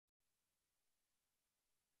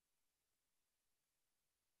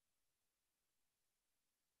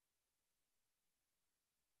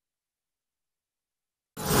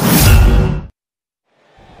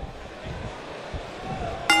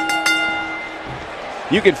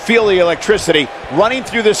You can feel the electricity running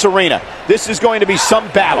through this arena. This is going to be some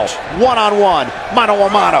battle. One-on-one,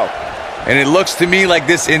 mano-a-mano. And it looks to me like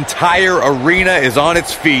this entire arena is on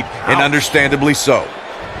its feet, and understandably so.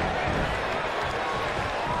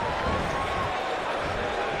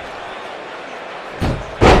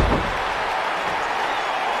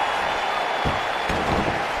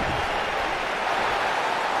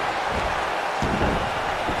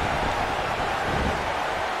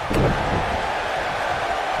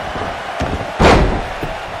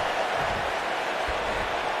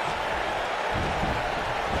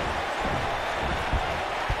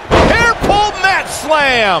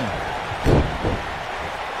 Slam!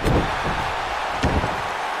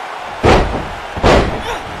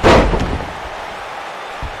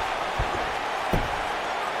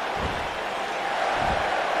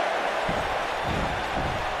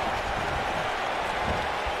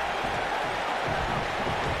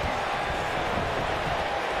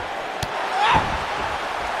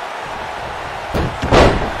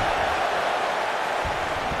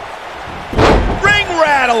 Ring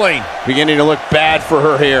rattling! Beginning to look bad for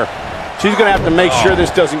her here. She's going to have to make sure this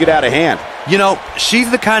doesn't get out of hand. You know, she's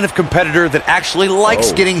the kind of competitor that actually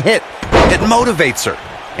likes getting hit. It motivates her.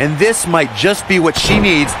 And this might just be what she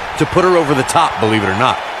needs to put her over the top, believe it or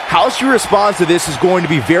not. How she responds to this is going to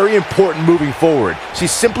be very important moving forward. She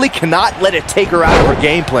simply cannot let it take her out of her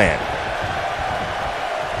game plan.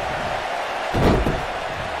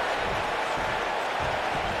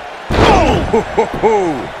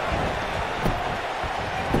 Oh!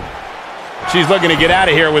 She's looking to get out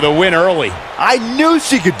of here with a win early. I knew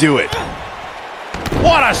she could do it.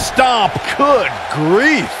 What a stomp. Good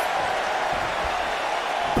grief.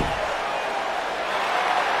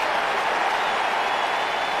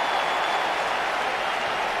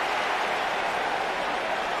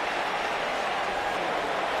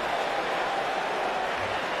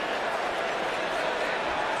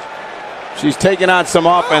 She's taking on some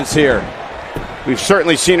offense here. We've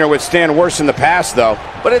certainly seen her withstand worse in the past, though.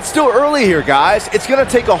 But it's still early here, guys. It's going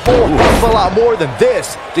to take a whole hell of a lot more than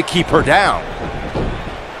this to keep her down.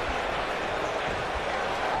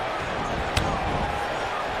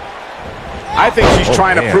 I think she's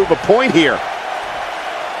trying to prove a point here.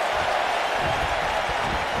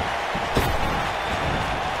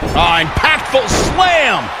 Impactful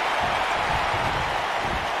slam.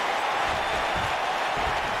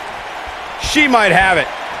 She might have it.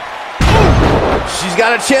 She's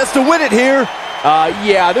got a chance to win it here.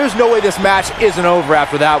 Yeah, there's no way this match isn't over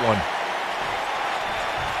after that one.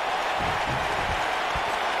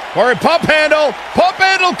 Or a pump handle. Pump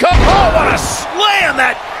handle come. Oh, what a slam.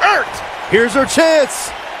 That hurt. Here's her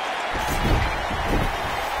chance.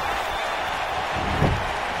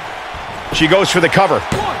 She goes for the cover. 1,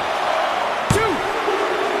 2,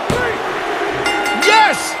 3.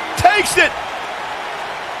 Yes! Takes it.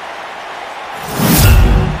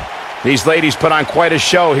 These ladies put on quite a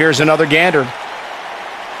show. Here's another gander.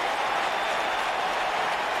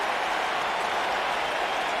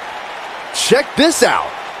 Check this out.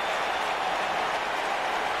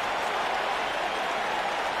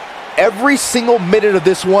 Every single minute of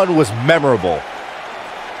this one was memorable.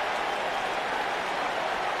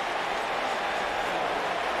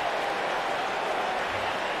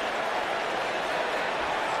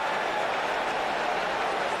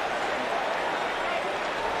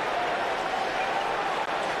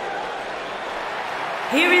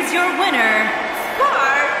 Here is your winner,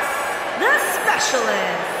 Spaß, the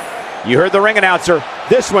Specialist. You heard the ring announcer.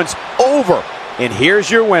 This one's over. And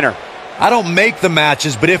here's your winner. I don't make the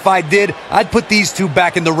matches, but if I did, I'd put these two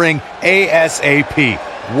back in the ring ASAP.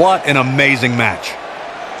 What an amazing match.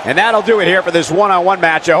 And that'll do it here for this one-on-one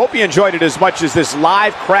match. I hope you enjoyed it as much as this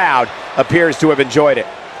live crowd appears to have enjoyed it.